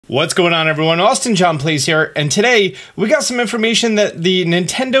What's going on, everyone? Austin John Plays here, and today we got some information that the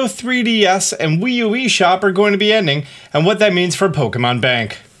Nintendo 3DS and Wii U E-shop are going to be ending, and what that means for Pokemon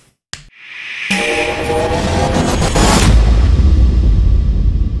Bank.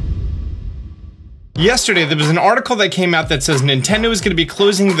 Yesterday, there was an article that came out that says Nintendo is going to be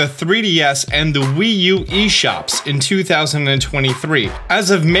closing the 3DS and the Wii U eShops in 2023. As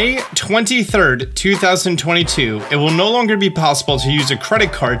of May 23rd, 2022, it will no longer be possible to use a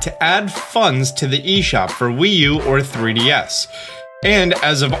credit card to add funds to the eShop for Wii U or 3DS. And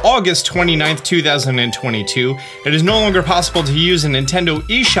as of August 29th, 2022, it is no longer possible to use a Nintendo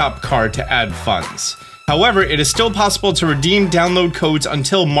eShop card to add funds. However, it is still possible to redeem download codes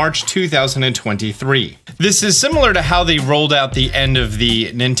until March 2023. This is similar to how they rolled out the end of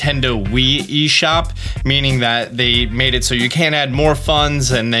the Nintendo Wii eShop, meaning that they made it so you can't add more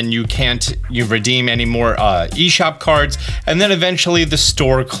funds and then you redeem any more eShop cards, and then eventually the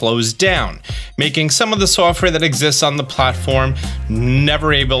store closed down, making some of the software that exists on the platform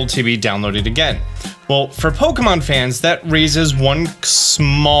never able to be downloaded again. Well, for Pokemon fans, that raises one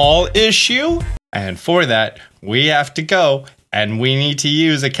small issue. And for that, we have to go and we need to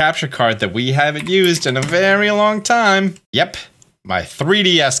use a capture card that we haven't used in a very long time. Yep, my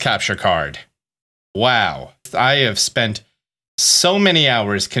 3DS capture card. Wow, I have spent so many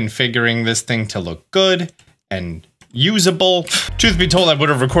hours configuring this thing to look good and usable. Truth be told, I would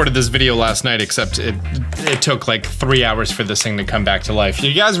have recorded this video last night, except it took like 3 hours for this thing to come back to life.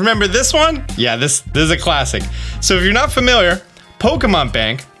 You guys remember this one? Yeah, this is a classic. So if you're not familiar, Pokemon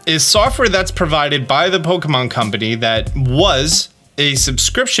Bank is software that's provided by the Pokemon Company that was a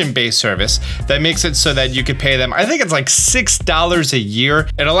subscription-based service that makes it so that you could pay them, I think it's like $6 a year.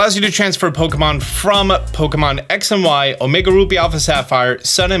 It allows you to transfer Pokemon from Pokemon X and Y, Omega Ruby Alpha Sapphire,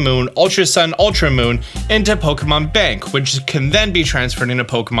 Sun and Moon, Ultra Sun, Ultra Moon into Pokemon Bank, which can then be transferred into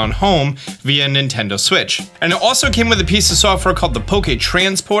Pokemon Home via Nintendo Switch. And it also came with a piece of software called the Poke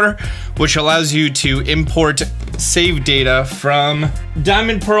Transporter, which allows you to import save data from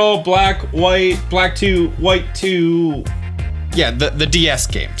Diamond, Pearl, Black, White, Black 2, White 2, yeah, the DS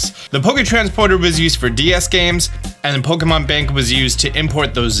games. The Poke Transporter was used for DS games, and the Pokemon Bank was used to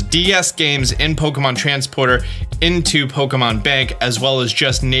import those DS games in Pokemon Transporter into Pokemon Bank, as well as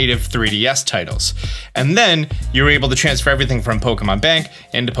just native 3DS titles. And then you're able to transfer everything from Pokemon Bank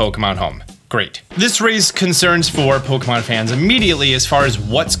into Pokemon Home. Great. This raised concerns for Pokemon fans immediately as far as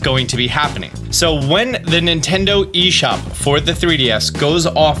what's going to be happening. So when the Nintendo eShop for the 3DS goes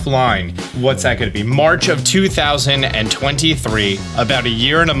offline, what's that going to be? March of 2023, about a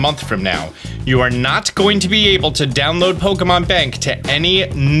year and a month from now, you are not going to be able to download Pokemon Bank to any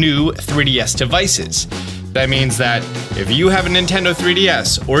new 3DS devices. That means that if you have a Nintendo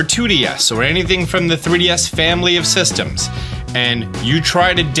 3DS or 2DS or anything from the 3DS family of systems, and you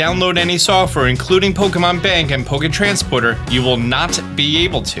try to download any software, including Pokemon Bank and Poke Transporter, you will not be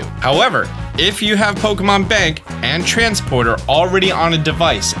able to. However, if you have Pokemon Bank and Transporter already on a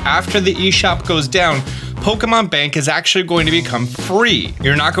device after the eShop goes down, Pokemon Bank is actually going to become free.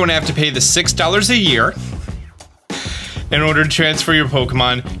 You're not going to have to pay the $6 a year in order to transfer your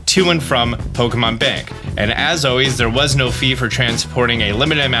Pokemon to and from Pokemon Bank. And as always, there was no fee for transporting a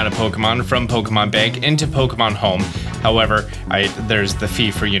limited amount of Pokemon from Pokemon Bank into Pokemon Home. However, there's the fee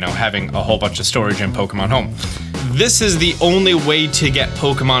for, having a whole bunch of storage in Pokemon Home. This is the only way to get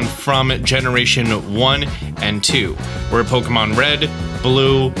Pokemon from Generation 1 and 2, where Pokemon Red,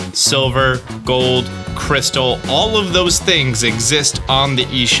 Blue, Silver, Gold, Crystal, all of those things exist on the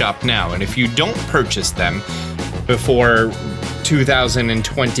eShop now. And if you don't purchase them before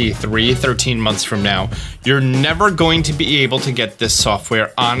 2023, 13 months from now, you're never going to be able to get this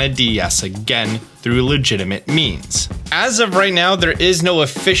software on a DS again through legitimate means. As of right now, there is no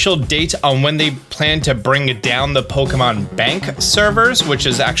official date on when they plan to bring down the Pokemon Bank servers, which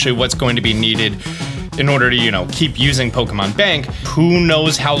is actually what's going to be needed in order to, keep using Pokemon Bank. Who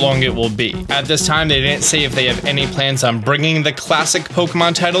knows how long it will be. At this time, they didn't say if they have any plans on bringing the classic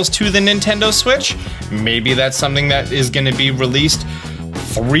Pokemon titles to the Nintendo Switch. Maybe that's something that is going to be released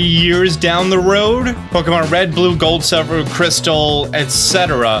 3 years down the road. Pokemon Red, Blue, Gold, Silver, Crystal,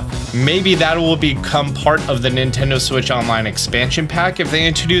 etc. Maybe that will become part of the Nintendo Switch Online expansion pack if they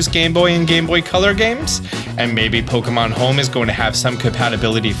introduce Game Boy and Game Boy Color games. And maybe Pokemon Home is going to have some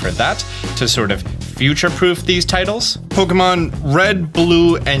compatibility for that to sort of future-proof these titles. Pokemon Red,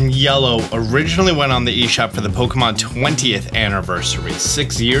 Blue, and Yellow originally went on the eShop for the Pokemon 20th anniversary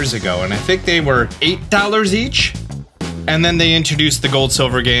 6 years ago, and I think they were $8 each. And then they introduced the Gold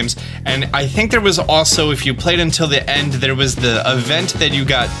Silver games, and I think there was also, if you played until the end, there was the event that you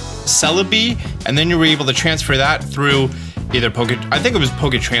got Celebi, and then you were able to transfer that through I think it was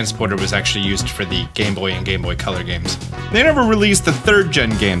Poke Transporter was actually used for the Game Boy and Game Boy Color games. They never released the 3rd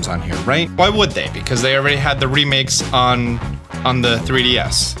gen games on here, right? Why would they? Because they already had the remakes on the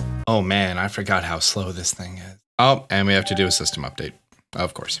 3DS. Oh man, I forgot how slow this thing is. Oh, and we have to do a system update,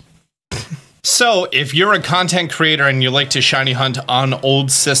 of course. So if you're a content creator and you like to shiny hunt on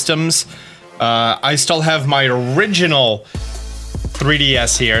old systems, I still have my original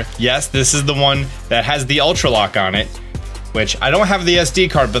 3DS here. Yes, this is the one that has the ultraLOCKE on it, which I don't have the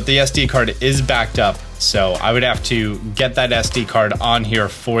SD card, but the SD card is backed up. So I would have to get that SD card on here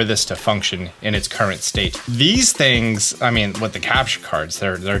for this to function in its current state. These things, I mean, with the capture cards,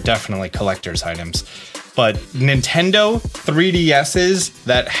 they're definitely collector's items. But Nintendo 3DSs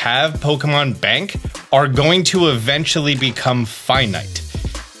that have Pokemon Bank are going to eventually become finite.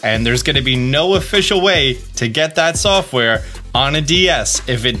 And there's going to be no official way to get that software on a DS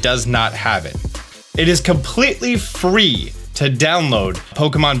if it does not have it. It is completely free to download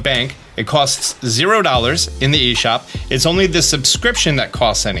Pokemon Bank. It costs $0 in the eShop. It's only the subscription that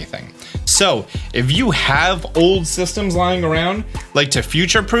costs anything. So if you have old systems lying around, like to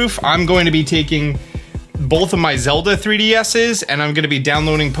future-proof, I'm going to be taking both of my Zelda 3DSs and I'm going to be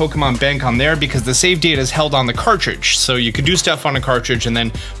downloading Pokemon Bank on there because the save data is held on the cartridge. So you could do stuff on a cartridge and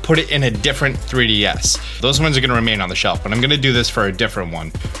then put it in a different 3DS. Those ones are going to remain on the shelf, but I'm going to do this for a different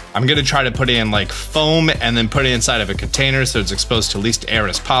one. I'm going to try to put it in like foam and then put it inside of a container so it's exposed to least air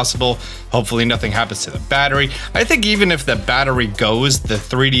as possible. Hopefully nothing happens to the battery. I think even if the battery goes, the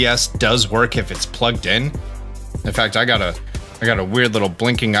 3DS does work if it's plugged in. In fact, I got a weird little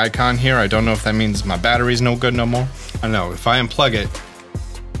blinking icon here. I don't know if that means my battery's no good no more. I don't know, if I unplug it.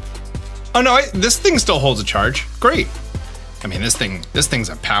 Oh no, this thing still holds a charge. Great. I mean, this thing's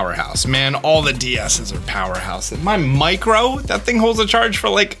a powerhouse. Man, all the DSs are powerhouse. My Micro, that thing holds a charge for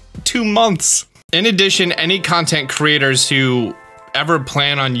like 2 months. In addition, any content creators who ever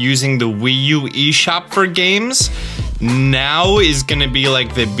plan on using the Wii U E-shop for games, now is gonna be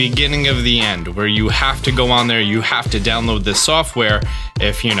like the beginning of the end, where you have to go on there, you have to download this software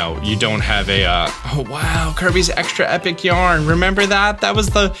if, you know, you don't have a, oh wow, Kirby's Extra Epic Yarn, remember that? That was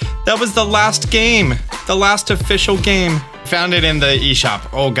the last game, the last official game. Found it in the eShop.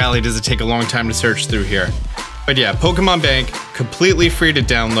 Oh golly, does it take a long time to search through here. But yeah, Pokemon Bank, completely free to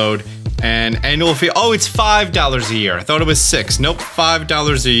download, and annual fee, oh, it's $5 a year. I thought it was $6, nope,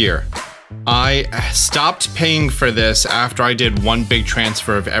 $5 a year. I stopped paying for this after I did one big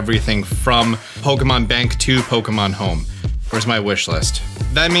transfer of everything from Pokemon Bank to Pokemon Home. Where's my wish list?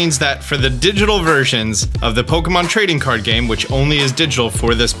 That means that for the digital versions of the Pokemon trading card game, which only is digital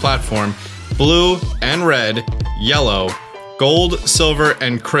for this platform, blue and red, yellow, gold, silver,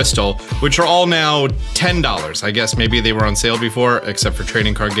 and crystal, which are all now $10. I guess maybe they were on sale before, except for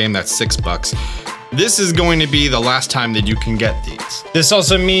trading card game, that's $6. This is going to be the last time that you can get these. This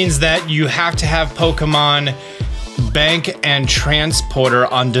also means that you have to have Pokemon Bank and Transporter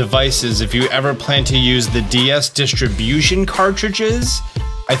on devices if you ever plan to use the DS distribution cartridges.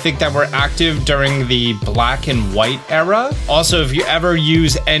 I think that were active during the black and white era. Also, if you ever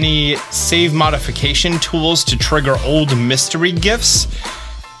use any save modification tools to trigger old mystery gifts,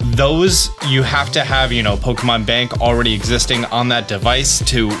 those you have to have, you know, Pokemon Bank already existing on that device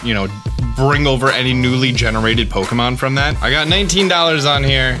to, you know, bring over any newly generated Pokemon from that. I got $19 on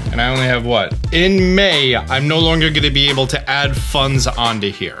here, and I only have what? In May, I'm no longer going to be able to add funds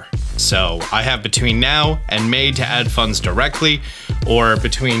onto here. So I have between now and May to add funds directly, or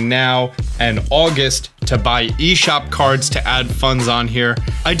between now and August to buy eShop cards to add funds on here.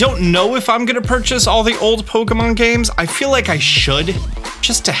 I don't know if I'm gonna purchase all the old Pokemon games. I feel like I should,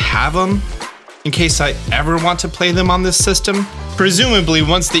 just to have them in case I ever want to play them on this system. Presumably,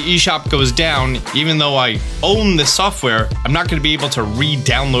 once the eShop goes down, even though I own the software, I'm not gonna be able to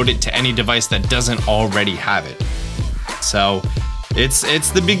re-download it to any device that doesn't already have it. So, it's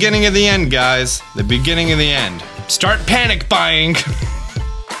the beginning of the end, guys. The beginning of the end. Start panic buying.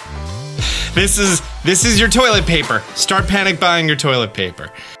 This is your toilet paper. Start panic buying your toilet paper.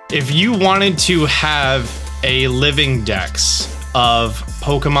 If you wanted to have a living dex of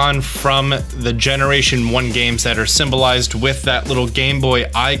Pokemon from the Generation 1 games that are symbolized with that little Game Boy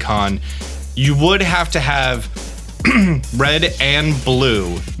icon, you would have to have red and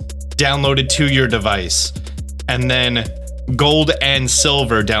blue downloaded to your device, and then gold and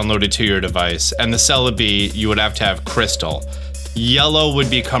silver downloaded to your device, and the Celebi you would have to have crystal. Yellow would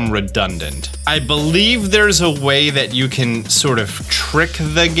become redundant. I believe there's a way that you can sort of trick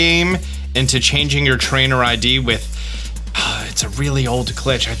the game into changing your trainer ID with it's a really old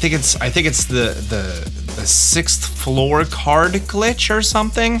glitch. I think it's the 6th floor card glitch or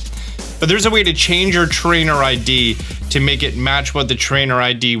something. But there's a way to change your trainer ID to make it match what the trainer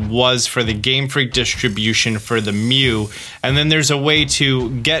ID was for the Game Freak distribution for the Mew. And then there's a way to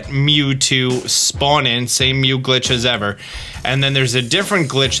get Mew to spawn in, same Mew glitch as ever. And then there's a different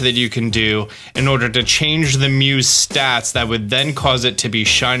glitch that you can do in order to change the Mew's stats that would then cause it to be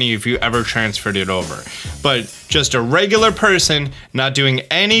shiny if you ever transferred it over. But just a regular person not doing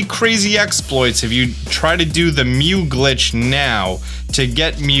any crazy exploits, if you try to do the Mew glitch now to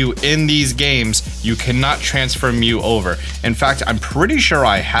get Mew in these games, you cannot transfer Mew over. In fact, I'm pretty sure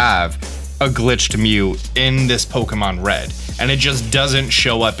I have a glitched Mew in this Pokemon Red, and it just doesn't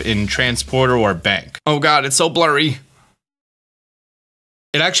show up in Transporter or Bank. Oh god, it's so blurry.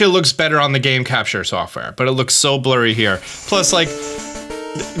 It actually looks better on the game capture software, but it looks so blurry here. Plus, like,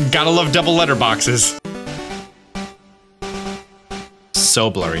 gotta love double letterboxes. So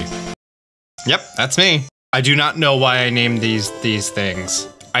blurry. Yep, that's me. I do not know why I named these things.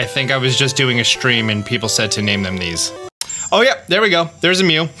 I think I was just doing a stream and people said to name them these. Oh yeah, there we go. There's a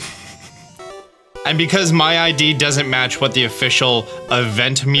Mew. And because my ID doesn't match what the official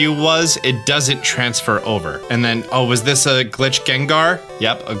event Mew was, it doesn't transfer over. And then, oh, was this a glitch Gengar?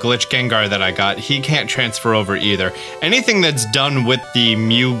 Yep, a glitch Gengar that I got. He can't transfer over either. Anything that's done with the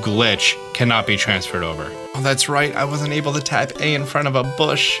Mew glitch cannot be transferred over. Oh, that's right. I wasn't able to type A in front of a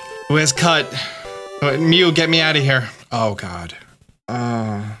bush. Who has cut? Mew, get me out of here. Oh, God.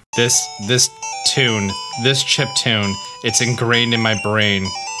 This tune, this chip tune, it's ingrained in my brain.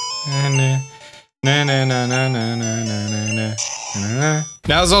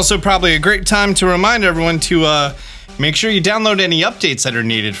 Now is also probably a great time to remind everyone to make sure you download any updates that are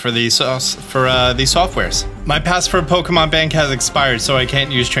needed for these softwares. My pass for Pokemon Bank has expired, so I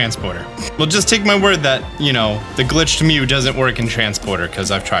can't use Transporter. Well, just take my word that, you know, the glitched Mew doesn't work in Transporter,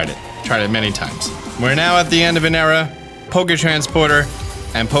 because I've tried it many times. We're now at the end of an era. Transporter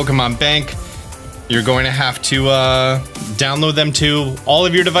and Pokemon Bank, you're going to have to download them to all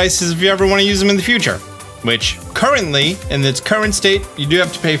of your devices if you ever want to use them in the future. Which currently, in its current state, you do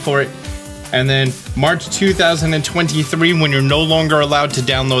have to pay for it. And then March 2023, when you're no longer allowed to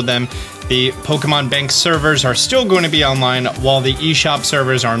download them, the Pokemon Bank servers are still going to be online while the eShop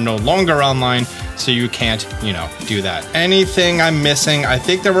servers are no longer online, so you can't, you know, do that. Anything I'm missing? I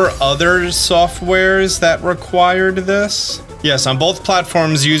think there were other softwares that required this. Yes, on both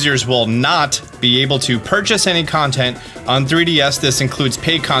platforms, users will not be able to purchase any content. On 3DS, this includes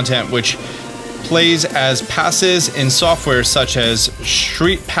paid content, which plays as passes in software such as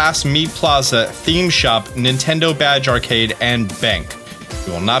Street Pass Meat Plaza, Theme Shop, Nintendo Badge Arcade, and Bank.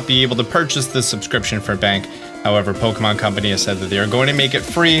 You will not be able to purchase the subscription for Bank. However, Pokemon Company has said that they are going to make it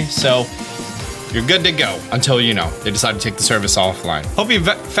free, so you're good to go until, you know, they decide to take the service offline. Hope you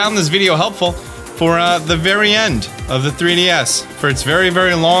found this video helpful for the very end of the 3DS, for its very,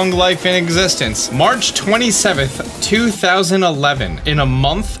 very long life in existence. March 27th, 2011, in a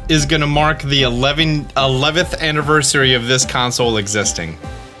month, is gonna mark the 11th anniversary of this console existing.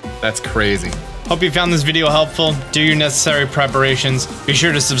 That's crazy. Hope you found this video helpful. Do your necessary preparations. Be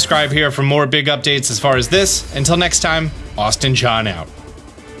sure to subscribe here for more big updates as far as this. Until next time, Austin John out.